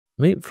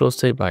Meet Flow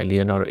State by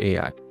Leonardo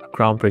AI, a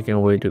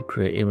groundbreaking way to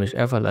create image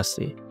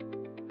effortlessly.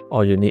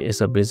 All you need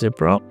is a basic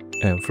prompt,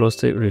 and Flow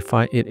State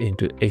refine it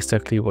into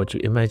exactly what you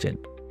imagine.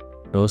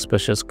 No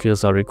special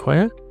skills are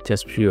required,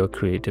 just pure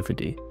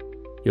creativity.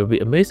 You'll be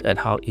amazed at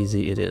how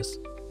easy it is.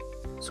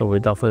 So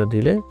without further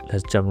delay,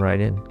 let's jump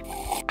right in.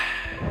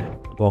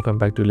 Welcome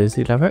back to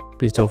Lazy Life Hack.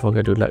 Please don't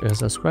forget to like and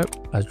subscribe.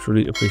 I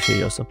truly appreciate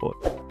your support.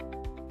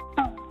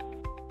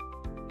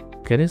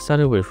 Getting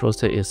started with Flow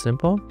State is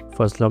simple.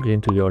 First, log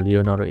into your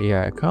Leonardo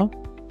AI account,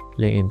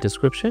 link in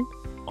description.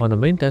 On the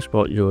main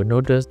dashboard, you will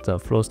notice the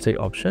Flow State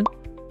option.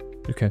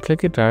 You can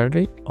click it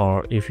directly,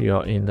 or if you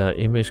are in the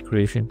image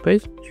creation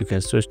page, you can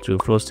switch to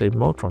Flow State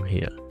mode from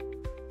here.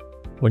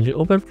 When you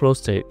open Flow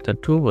State, the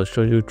tool will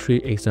show you 3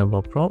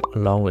 example prompts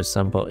along with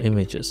sample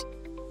images.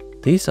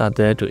 These are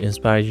there to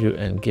inspire you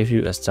and give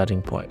you a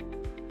starting point.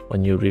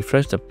 When you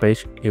refresh the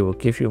page, it will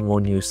give you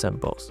more new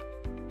samples.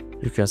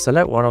 You can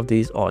select one of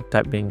these or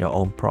type in your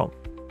own prompt.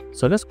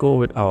 So let's go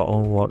with our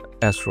own word,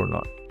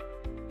 astronaut.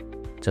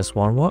 Just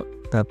one word,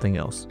 nothing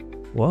else.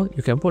 Well,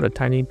 you can put a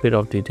tiny bit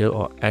of detail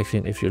or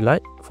action if you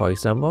like. For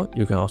example,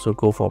 you can also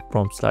go for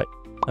prompts like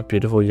a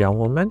beautiful young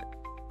woman,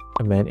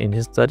 a man in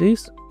his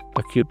studies,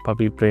 a cute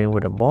puppy playing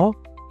with a ball,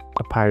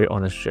 a pirate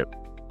on a ship.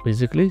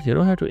 Basically, you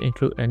don't have to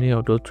include any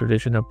of those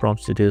traditional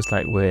prompt details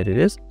like where it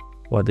is,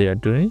 what they are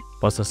doing,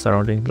 what's the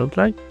surrounding look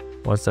like,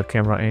 what's the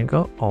camera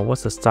angle, or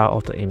what's the style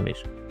of the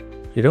image.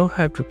 You don't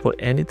have to put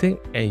anything,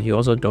 and you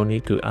also don't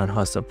need to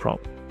enhance the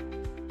prompt.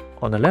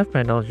 On the left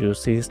panel, you'll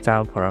see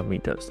style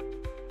parameters.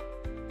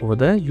 Over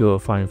there, you will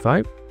find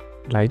vibe,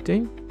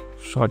 lighting,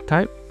 shot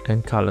type,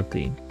 and color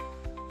theme.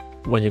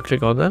 When you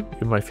click on them,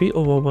 you might feel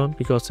overwhelmed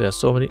because there are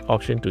so many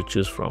options to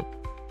choose from.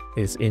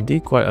 It's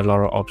indeed quite a lot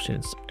of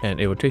options, and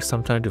it will take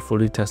some time to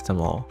fully test them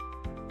all.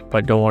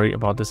 But don't worry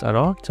about this at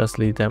all, just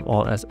leave them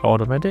all as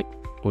automatic.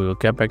 We will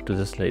get back to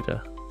this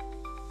later.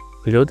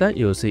 Below that,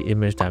 you will see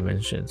image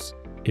dimensions.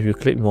 If you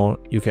click more,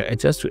 you can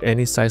adjust to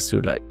any size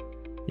you like.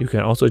 You can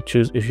also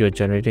choose if you're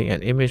generating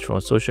an image from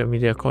social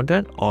media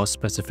content or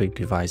specific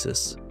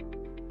devices.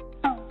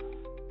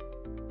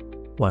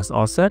 Once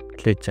all set,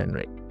 click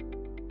generate.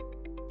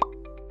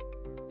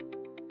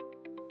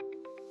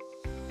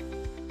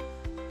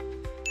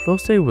 Flow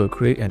State will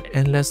create an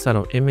endless set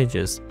of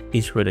images,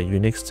 each with a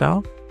unique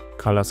style,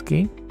 color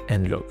scheme,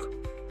 and look.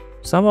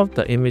 Some of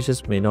the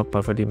images may not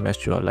perfectly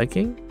match your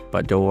liking,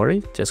 but don't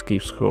worry, just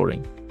keep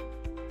scrolling.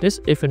 This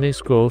infinite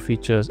scroll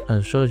feature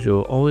ensures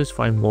you'll always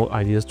find more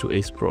ideas to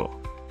explore.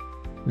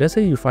 Let's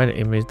say you find an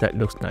image that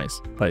looks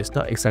nice, but it's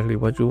not exactly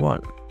what you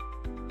want.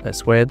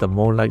 That's where the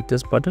More Like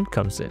This button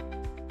comes in.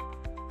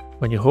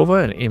 When you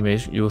hover an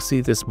image, you'll see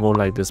this More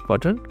Like This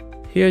button.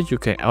 Here you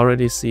can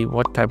already see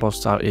what type of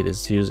style it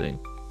is using.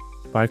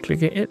 By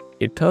clicking it,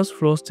 it tells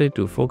Flow State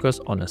to focus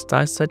on the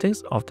style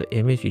settings of the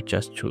image you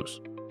just chose.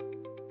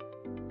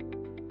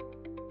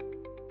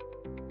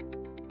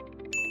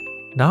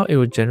 Now it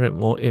will generate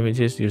more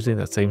images using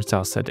the same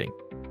style setting.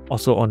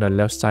 Also on the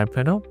left side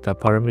panel, the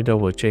parameter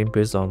will change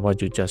based on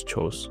what you just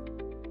chose.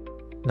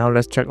 Now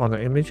let's check on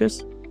the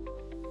images.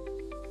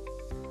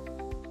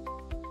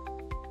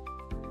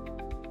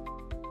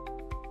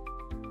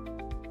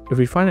 If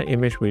we find an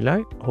image we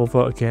like,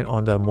 hover again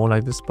on the More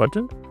Like This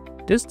button.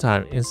 This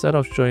time, instead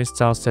of showing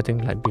style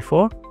setting like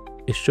before,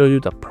 it shows you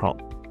the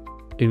prompt.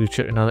 If you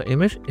check another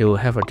image, it will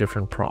have a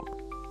different prompt.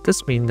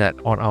 This means that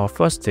on our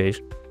first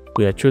stage,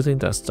 we are choosing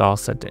the style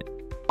setting.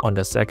 On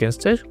the second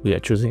stage, we are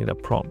choosing the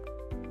prompt.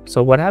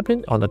 So what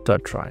happened on the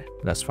third try?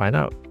 Let's find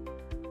out.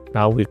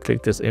 Now we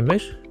click this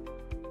image,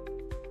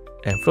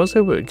 and Flow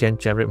State will again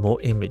generate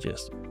more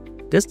images.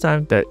 This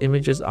time, the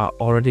images are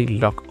already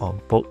locked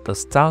on both the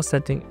style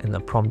setting and the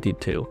prompt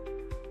detail.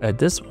 At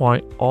this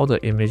point, all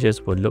the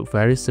images will look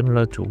very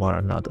similar to one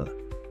another.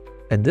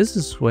 And this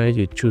is where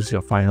you choose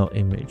your final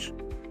image.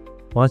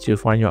 Once you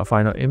find your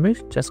final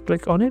image, just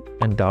click on it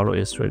and download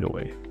it straight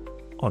away.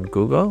 On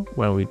Google,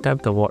 when we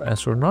type the word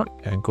astronaut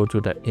and go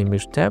to the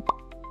image tab,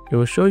 it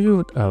will show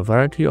you a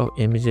variety of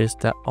images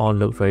that all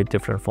look very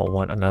different from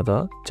one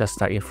another,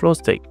 just like in Flow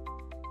State.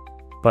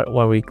 But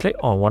when we click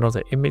on one of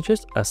the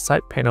images, a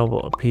side panel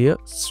will appear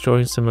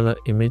showing similar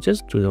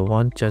images to the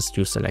one just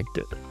you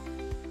selected.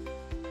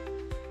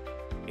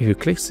 If you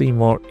click see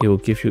more, it will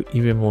give you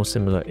even more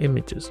similar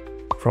images.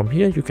 From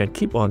here, you can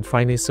keep on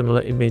finding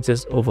similar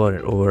images over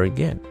and over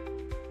again.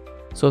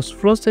 So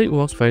Flow State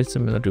works very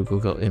similar to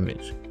Google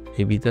Image.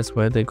 Maybe that's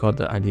where they got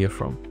the idea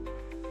from.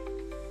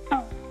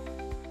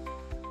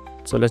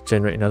 So let's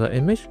generate another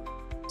image.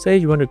 Say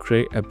you want to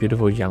create a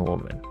beautiful young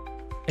woman.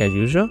 As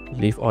usual,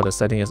 leave all the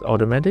settings as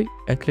automatic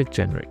and click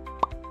generate.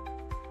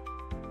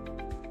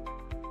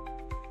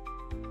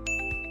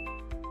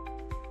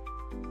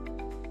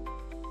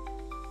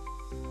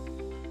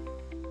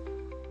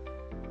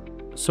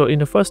 So in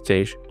the first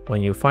stage,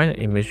 when you find an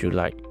image you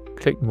like,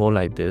 click More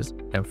Like This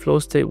and Flow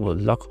State will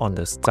lock on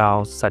the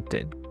style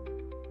setting.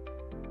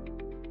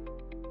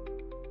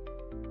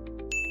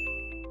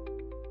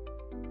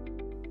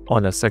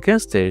 On the second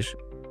stage,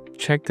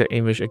 check the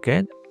image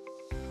again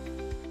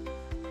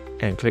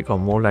and click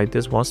on More Like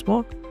This once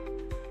more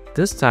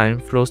This time,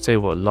 flow state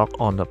will lock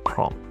on the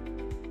prompt.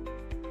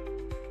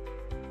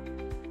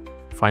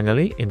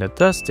 Finally, in the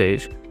third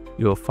stage,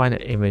 you will find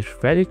an image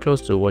very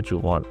close to what you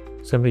want.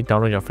 Simply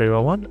download your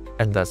favorite one,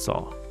 and that's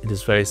all. It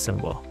is very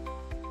simple.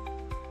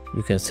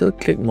 You can still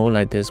click more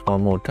like this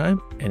one more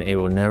time, and it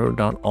will narrow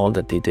down all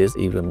the details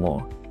even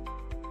more.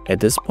 At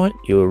this point,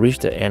 you will reach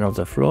the end of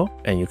the flow,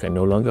 and you can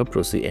no longer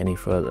proceed any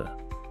further.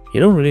 You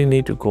don't really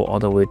need to go all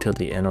the way till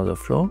the end of the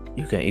flow.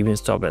 You can even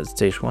stop at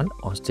stage 1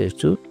 or stage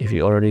 2 if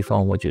you already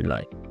found what you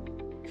like.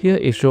 Here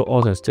it shows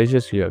all the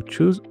stages you have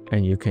chosen,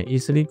 and you can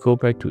easily go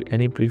back to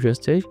any previous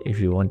stage if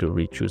you want to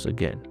re-choose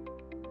again.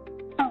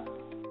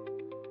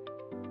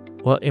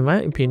 Well, in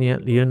my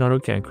opinion, Leonardo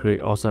can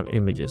create awesome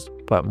images,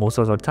 but most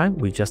of the time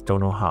we just don't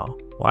know how.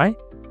 Why?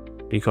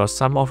 Because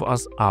some of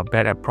us are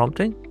bad at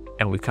prompting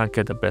and we can't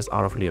get the best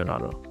out of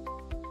Leonardo.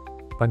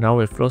 But now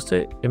with flow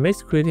state, it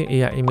makes creating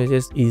AI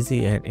images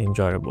easy and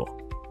enjoyable.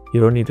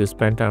 You don't need to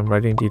spend time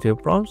writing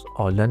detailed prompts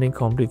or learning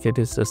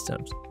complicated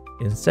systems.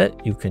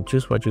 Instead, you can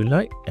choose what you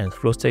like and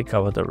flow state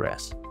covers the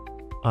rest.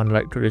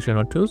 Unlike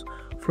traditional tools,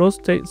 flow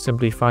state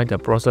simplifies the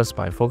process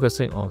by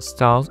focusing on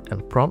styles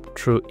and prompt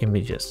through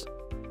images.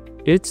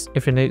 Its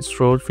infinite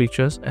scroll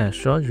features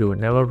ensure you will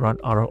never run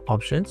out of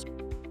options,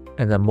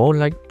 and the mode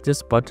like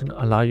this button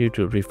allows you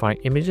to refine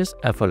images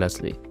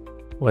effortlessly.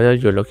 Whether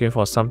you're looking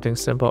for something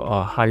simple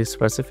or highly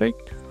specific,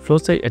 flow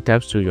state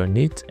adapts to your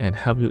needs and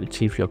helps you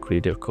achieve your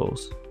creative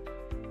goals.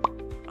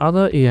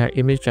 Other AI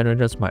image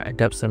generators might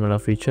adapt similar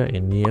feature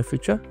in near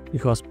future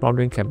because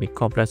prompting can be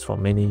complex for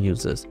many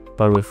users.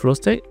 But with flow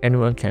state,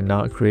 anyone can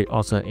now create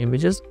awesome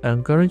images,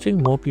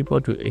 encouraging more people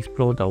to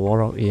explore the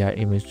world of AI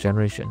image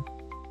generation.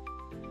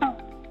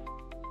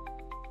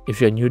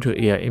 If you're new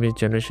to AI image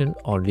generation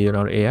or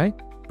Leonardo AI,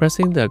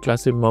 pressing the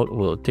classic mode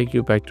will take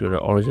you back to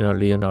the original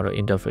Leonardo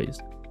interface.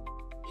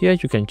 Here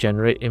you can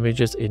generate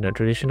images in a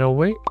traditional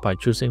way by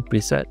choosing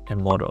preset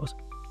and models.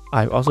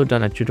 I've also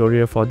done a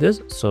tutorial for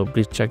this, so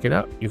please check it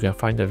out. You can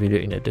find the video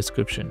in the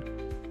description.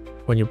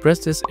 When you press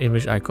this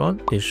image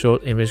icon, it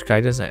shows image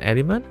guidance and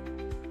element.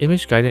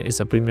 Image guidance is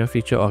a premium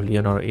feature of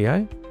Leonardo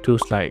AI.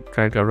 Tools like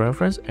character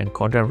reference and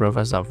content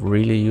reference are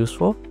really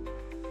useful.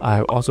 I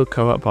have also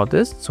covered about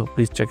this, so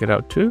please check it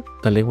out too.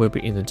 The link will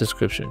be in the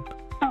description.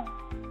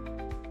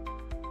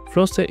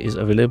 Flow state is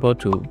available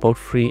to both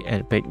free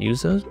and paid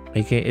users,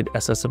 making it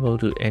accessible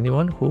to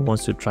anyone who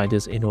wants to try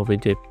this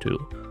innovative tool.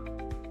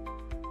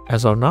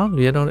 As of now,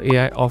 Leonardo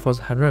AI offers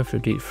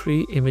 150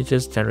 free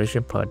images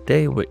generation per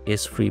day with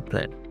its free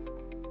plan.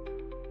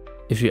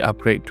 If you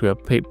upgrade to a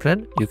paid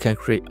plan, you can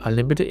create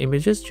unlimited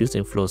images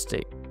using flow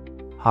state.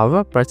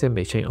 However, pricing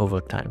may change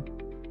over time.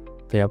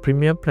 Their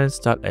premium plans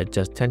start at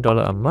just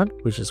 $10 a month,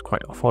 which is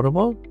quite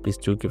affordable. Please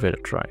do give it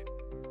a try.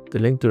 The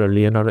link to the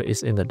Leonardo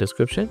is in the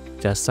description.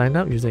 Just sign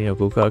up using your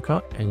Google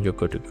account and you're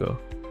good to go.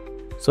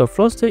 So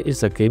flow state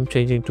is a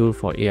game-changing tool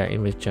for AI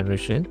image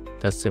generation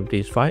that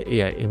simplifies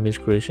AI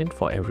image creation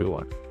for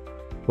everyone.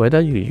 Whether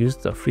you use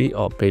the free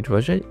or paid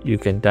version, you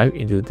can dive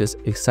into this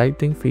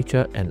exciting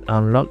feature and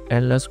unlock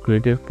endless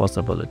creative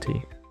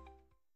possibility.